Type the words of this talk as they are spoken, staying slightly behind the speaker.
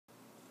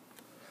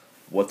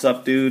What's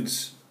up,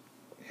 dudes?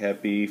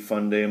 Happy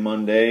Fun Day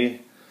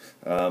Monday.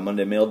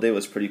 Monday Mail Day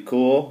was pretty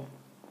cool.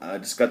 I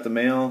just got the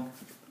mail.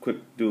 Quick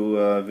do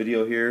a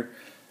video here.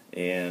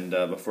 And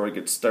before I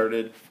get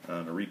started,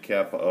 a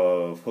recap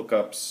of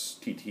hookups,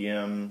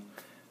 TTM.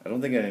 I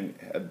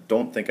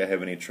don't think I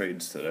have any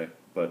trades today,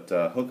 but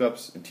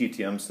hookups and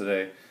TTMs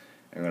today.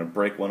 I'm gonna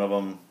break one of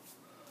them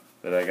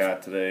that I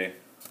got today.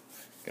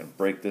 Gonna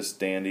break this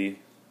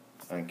dandy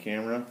on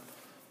camera.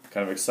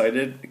 Kind of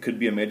excited. It could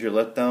be a major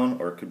letdown,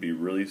 or it could be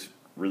really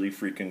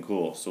freaking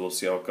cool. So we'll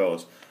see how it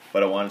goes.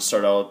 But I want to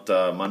start out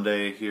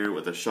Monday here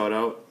with a shout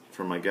out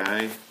from my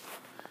guy,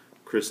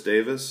 Chris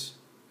Davis.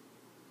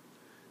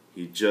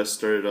 He just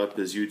started up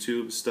his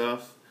YouTube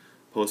stuff,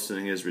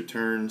 posting his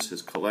returns,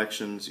 his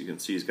collections. You can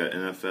see he's got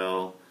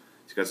NFL,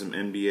 he's got some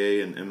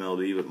NBA and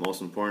MLB, but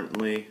most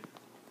importantly,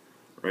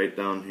 right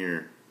down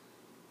here,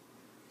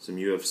 some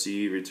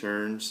UFC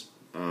returns.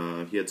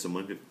 He had some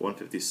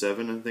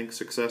 157, I think,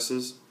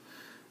 successes.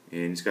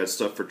 And he's got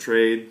stuff for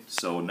trade,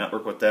 so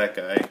network with that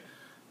guy.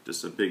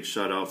 Just a big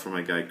shout out for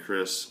my guy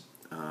Chris,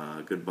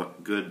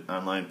 good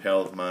online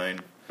pal of mine,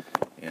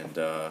 and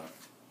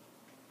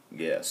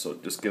yeah. So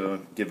just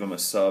give him a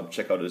sub,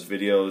 check out his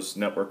videos,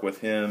 network with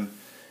him,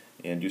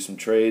 and do some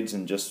trades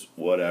and just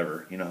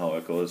whatever. You know how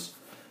it goes.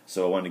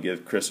 So I wanted to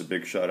give Chris a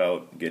big shout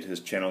out, get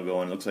his channel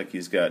going. Looks like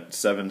he's got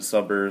 7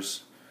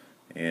 subbers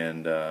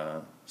and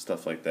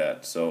stuff like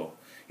that. So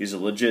he's a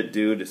legit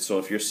dude, so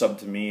if you're sub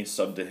to me,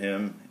 sub to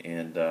him,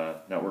 and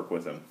network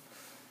with him,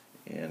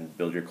 and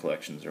build your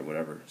collections or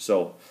whatever.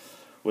 So,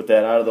 with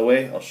that out of the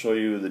way, I'll show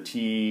you the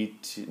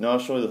I'll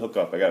show you the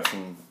hookup I got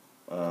from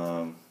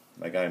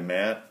my guy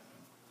Matt.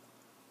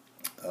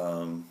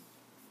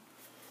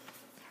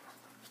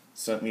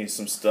 Sent me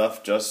some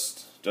stuff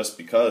just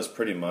because,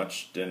 pretty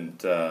much.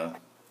 Didn't. I'm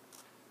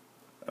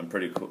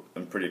pretty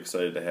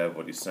excited to have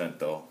what he sent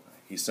though.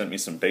 He sent me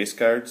some base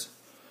cards.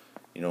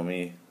 You know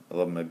me. I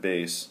love my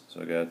base,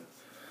 so I got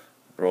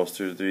rolls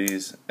through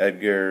these.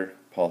 Edgar,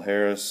 Paul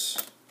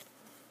Harris,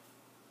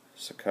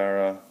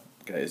 Sakara.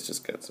 Guy's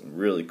just got some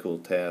really cool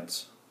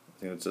tats.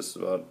 I think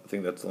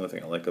that's the only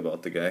thing I like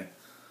about the guy.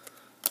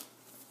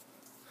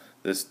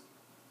 This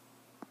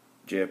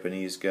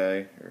Japanese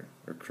guy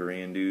or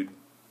Korean dude.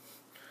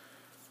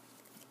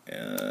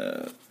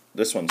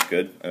 This one's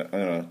good. I'm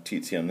gonna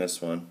TTM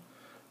this one.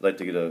 I'd like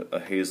to get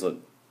a Hazlet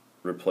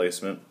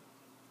replacement.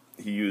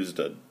 He used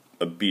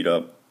a beat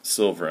up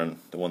silver on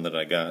the one that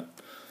I got.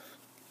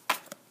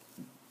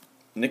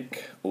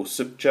 Nick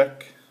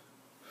Osipchek.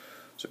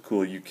 It's a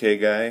cool UK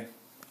guy.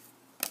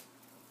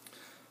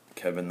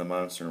 Kevin the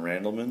Monster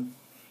Randleman.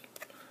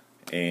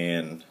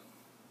 And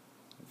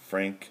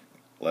Frank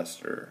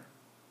Lester.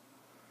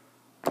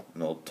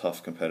 An old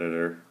tough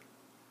competitor.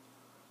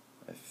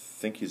 I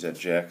think he's at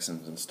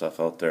Jackson's and stuff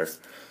out there.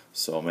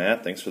 So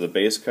Matt, thanks for the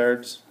base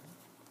cards.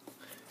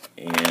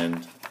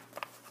 And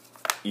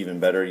even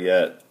better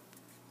yet,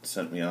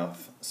 sent me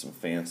off some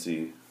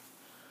fancy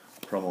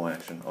promo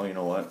action. Oh, you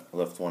know what? I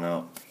left one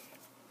out.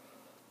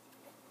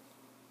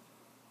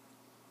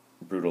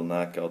 Brutal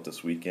knockout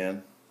this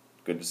weekend.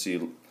 Good to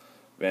see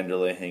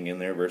Vanderlei hang in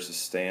there versus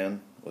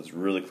Stan. Was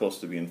really close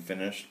to being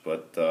finished,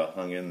 but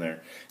hung in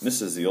there. And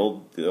this is the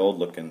old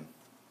looking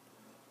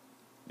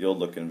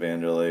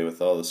Vanderlei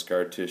with all the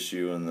scar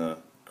tissue and the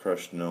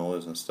crushed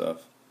nose and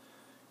stuff.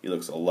 He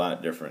looks a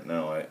lot different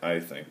now, I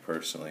think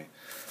personally.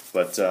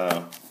 But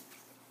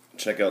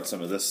check out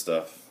some of this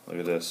stuff. Look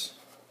at this.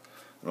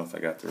 I don't know if I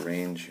got the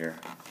range here.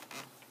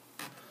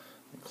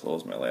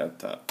 Close my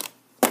laptop.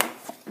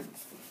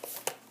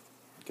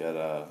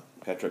 Got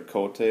Patrick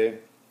Cote,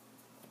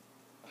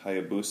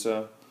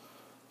 Hayabusa,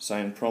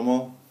 signed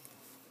promo.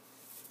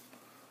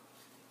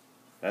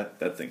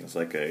 That thing is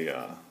like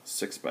a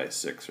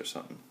 6x6 or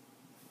something.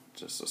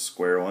 Just a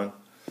square one.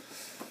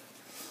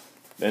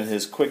 Then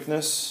his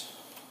quickness,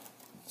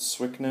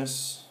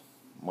 Swickness,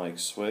 Mike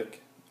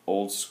Swick,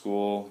 old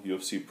school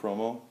UFC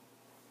promo.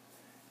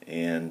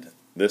 And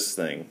this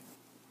thing,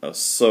 I was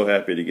so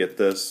happy to get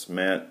this.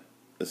 Matt,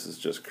 this is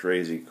just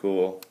crazy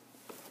cool.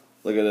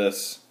 Look at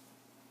this.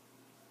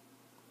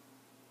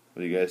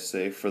 What do you guys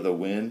say? For the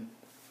win,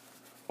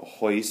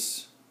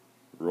 Royce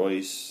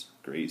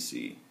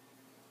Gracie.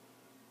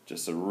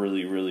 Just a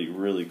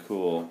really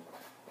cool,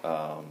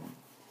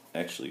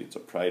 actually it's a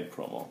Pride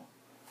promo.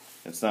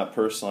 It's not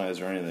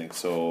personalized or anything.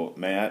 So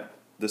Matt,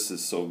 this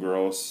is so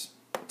gross.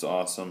 It's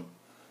awesome.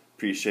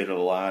 Appreciate it a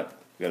lot.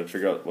 Got to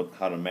figure out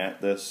how to mat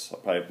this. I'll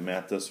probably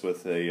mat this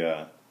with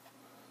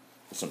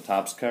some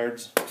Topps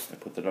cards and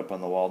put that up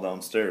on the wall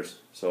downstairs.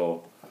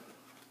 So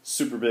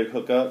super big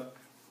hookup.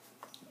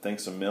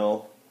 Thanks a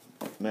mil,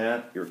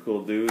 Matt. You're a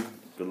cool dude.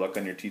 Good luck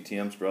on your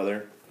TTMs,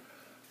 brother.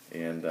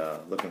 And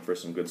looking for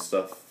some good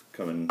stuff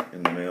coming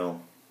in the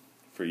mail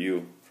for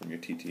you from your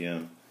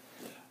TTM.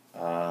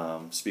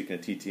 Speaking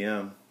of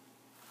TTM,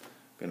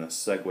 gonna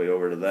segue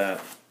over to that.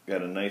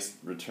 Got a nice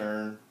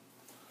return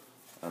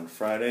on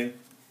Friday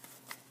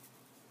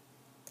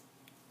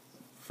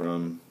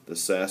from the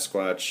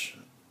Sasquatch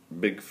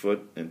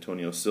Bigfoot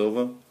Antonio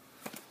Silva.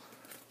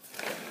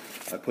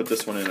 I put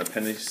this one in a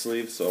penny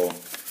sleeve so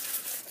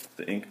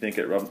the ink didn't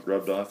get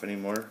rubbed off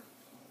anymore.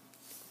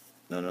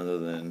 None other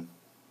than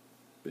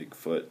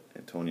Bigfoot,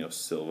 Antonio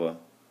Silva,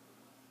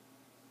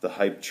 the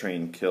hype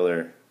train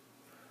killer.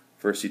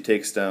 First he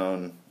takes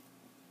down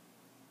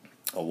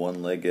a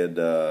one-legged,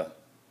 what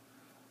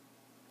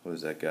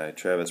was that guy,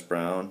 Travis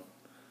Brown.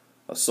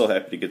 I was so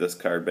happy to get this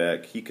card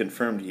back. He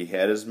confirmed he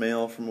had his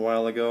mail from a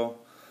while ago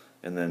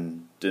and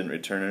then didn't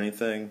return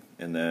anything.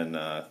 And then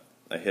I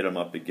hit him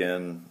up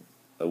again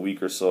a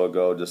week or so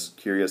ago, just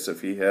curious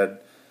if he had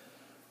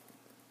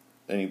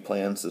any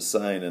plans to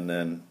sign, and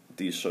then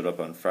these showed up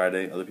on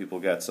Friday. Other people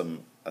got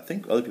some, I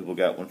think other people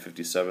got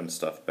 157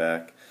 stuff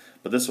back,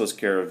 but this was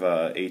care of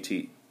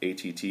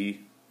ATT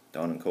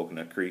down in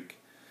Coconut Creek.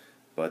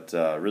 But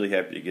really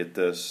happy to get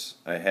this.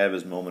 I have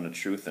his Moment of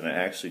Truth, and I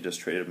actually just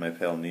traded my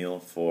pal Neil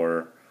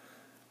for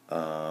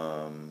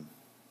I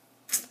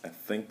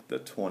think the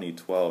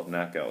 2012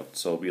 Knockout,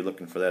 so I'll be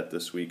looking for that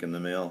this week in the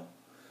mail,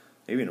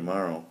 maybe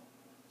tomorrow.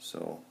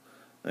 So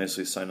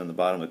nicely signed on the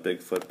bottom with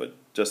Bigfoot, but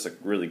just a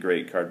really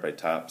great card by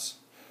Topps.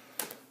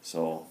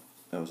 So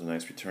that was a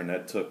nice return.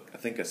 That took, I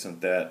think I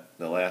sent that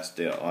the last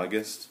day of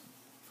August,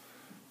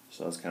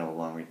 so that was kind of a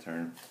long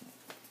return.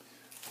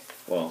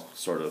 Well,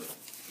 sort of.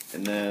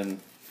 And then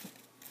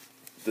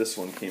this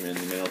one came in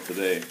the mail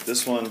today.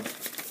 This one,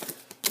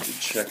 you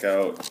check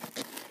out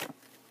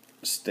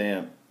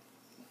stamp,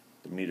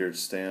 the metered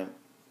stamp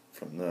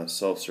from the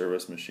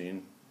self-service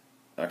machine,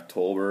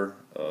 October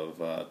of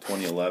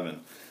 2011.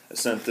 I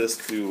sent this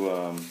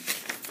to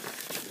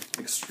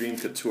Extreme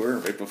Couture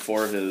right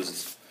before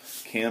his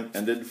camp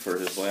ended for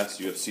his last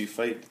UFC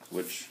fight,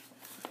 which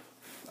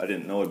I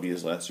didn't know would be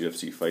his last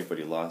UFC fight, but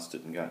he lost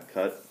it and got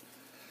cut.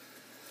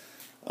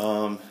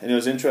 And it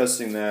was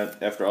interesting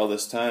that after all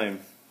this time,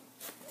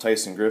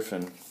 Tyson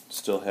Griffin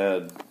still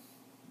had,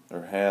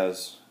 or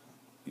has,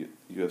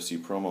 UFC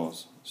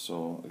promos.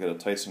 So I got a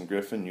Tyson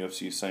Griffin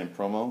UFC signed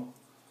promo,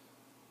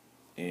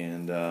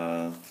 and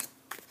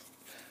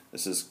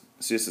this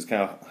is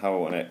kind of how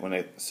when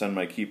I send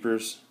my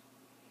keepers,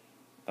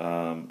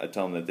 I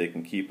tell them that they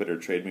can keep it or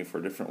trade me for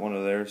a different one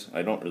of theirs.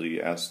 I don't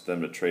really ask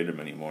them to trade them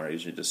anymore. I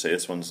usually just say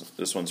this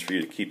one's for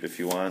you to keep if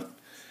you want.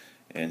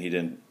 And he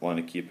didn't want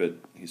to keep it.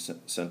 He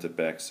sent it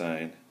back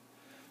signed.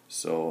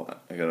 So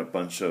I got a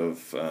bunch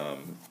of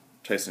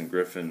Tyson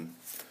Griffin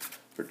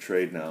for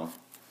trade now.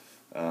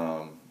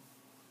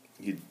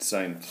 He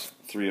signed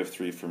 3 of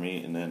 3 for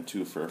me and then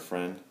 2 for a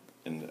friend.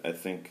 And I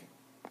think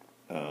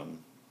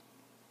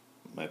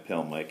my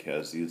pal Mike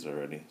has these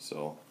already,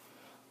 so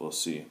we'll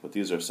see. But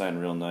these are signed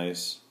real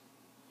nice,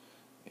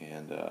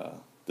 and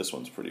this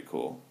one's pretty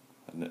cool.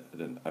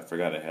 I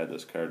forgot I had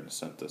this card and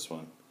sent this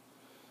one,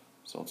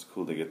 so it's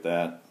cool to get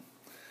that.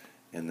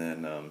 And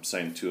then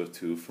signed 2 of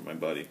 2 for my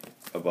buddy.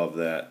 Above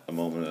that, not a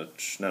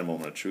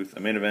moment of truth, a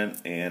main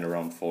event and a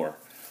round 4.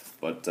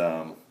 But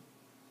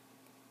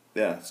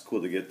yeah, it's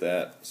cool to get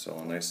that.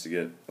 So nice to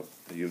get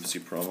a UFC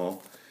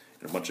promo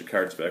and a bunch of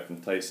cards back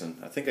from Tyson.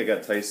 I think I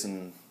got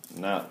Tyson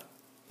not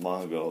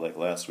long ago, like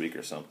last week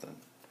or something.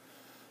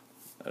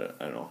 I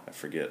don't know, I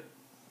forget.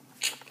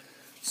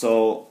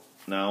 So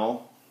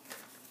now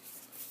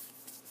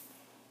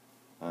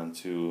on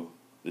to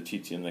the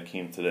TTM that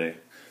came today.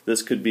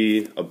 This could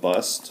be a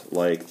bust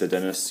like the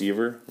Dennis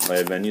Seaver by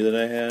a venue that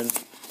I had.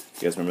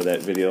 You guys remember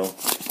that video?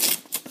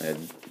 I had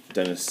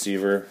Dennis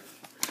Seaver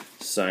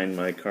sign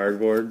my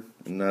cardboard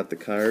and not the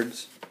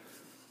cards.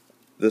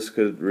 This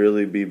could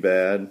really be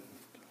bad,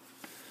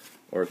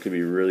 or it could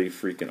be really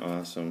freaking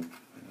awesome.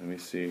 Let me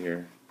see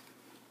here.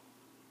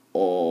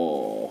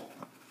 Oh,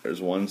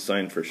 there's one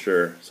signed for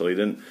sure. So he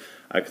didn't.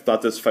 I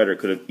thought this fighter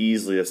could have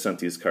easily sent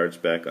these cards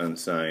back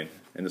unsigned,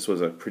 and this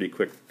was a pretty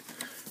quick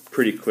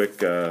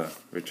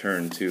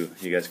return too.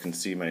 You guys can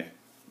see my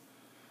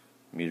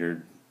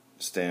metered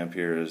stamp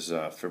here is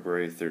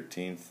February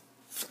 13th.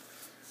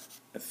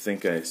 I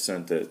think I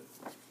sent it,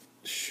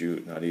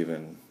 shoot, not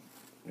even,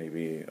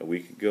 maybe a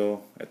week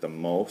ago at the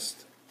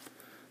most.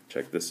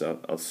 Check this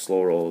out. I'll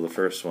slow roll the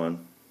first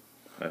one.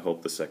 I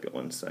hope the second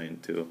one's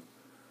signed too.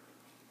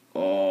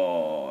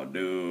 Oh,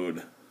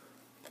 dude.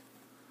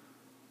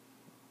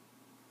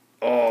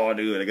 Oh,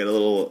 dude, I got a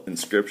little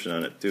inscription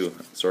on it too.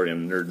 Sorry,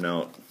 I'm nerding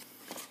out.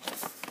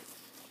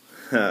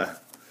 Got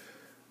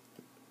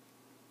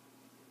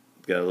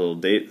a little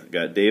date.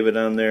 Got David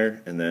on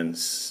there, and then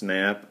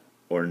snap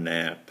or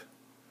nap.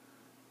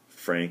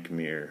 Frank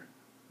Mir.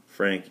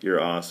 Frank,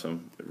 you're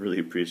awesome. I really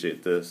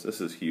appreciate this.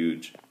 This is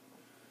huge.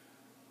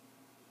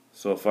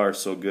 So far,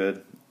 so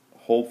good.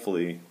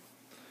 Hopefully,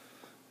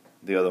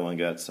 the other one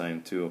got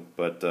signed too.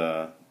 But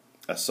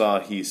I saw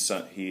he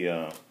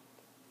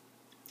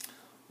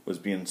was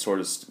being sort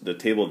of the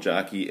table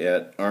jockey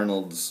at the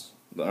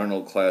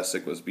Arnold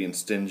Classic was being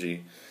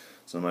stingy.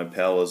 So my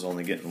pal was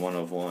only getting 1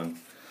 of 1.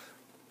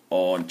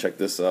 Oh, and check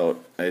this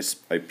out.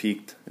 I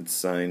peeked. It's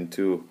signed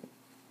too.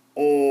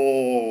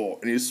 Oh,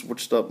 and he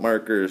switched up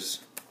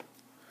markers.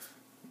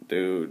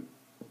 Dude,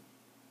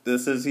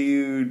 this is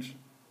huge.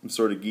 I'm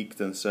sort of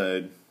geeked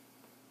inside.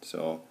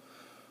 So,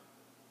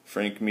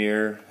 Frank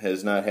Mir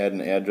has not had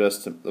an address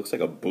to... Looks like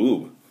a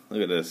boob.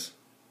 Look at this.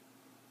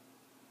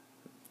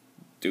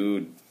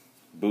 Dude,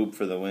 boob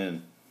for the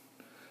win.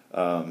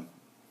 Oh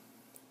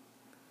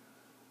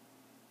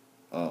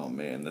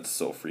man, that's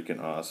so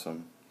freaking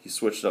awesome. He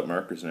switched up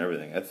markers and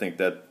everything. I think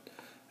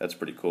that's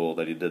pretty cool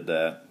that he did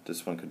that.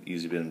 This one could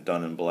easily been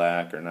done in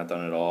black or not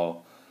done at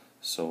all.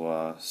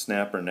 So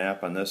snap or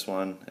nap on this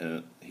one,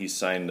 and he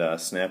signed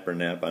snap or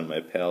nap on my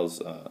pal's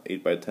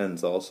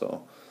 8x10s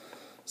also.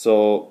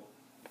 So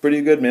pretty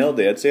good mail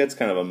day. I'd say it's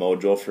kind of a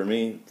mojo for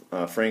me.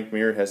 Frank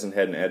Mir hasn't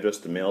had an address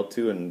to mail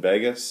to in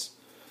Vegas,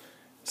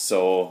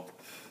 so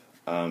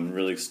I'm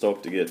really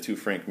stoked to get 2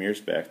 Frank Mirs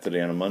back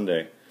today on a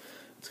Monday.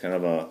 It's kind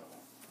of a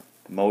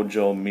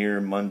Mojo Mir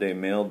Monday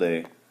mail day.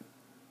 I'm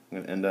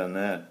going to end on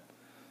that.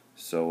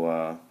 So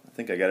I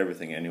think I got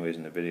everything anyways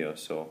in the video,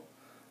 so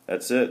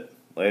that's it.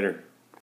 Later.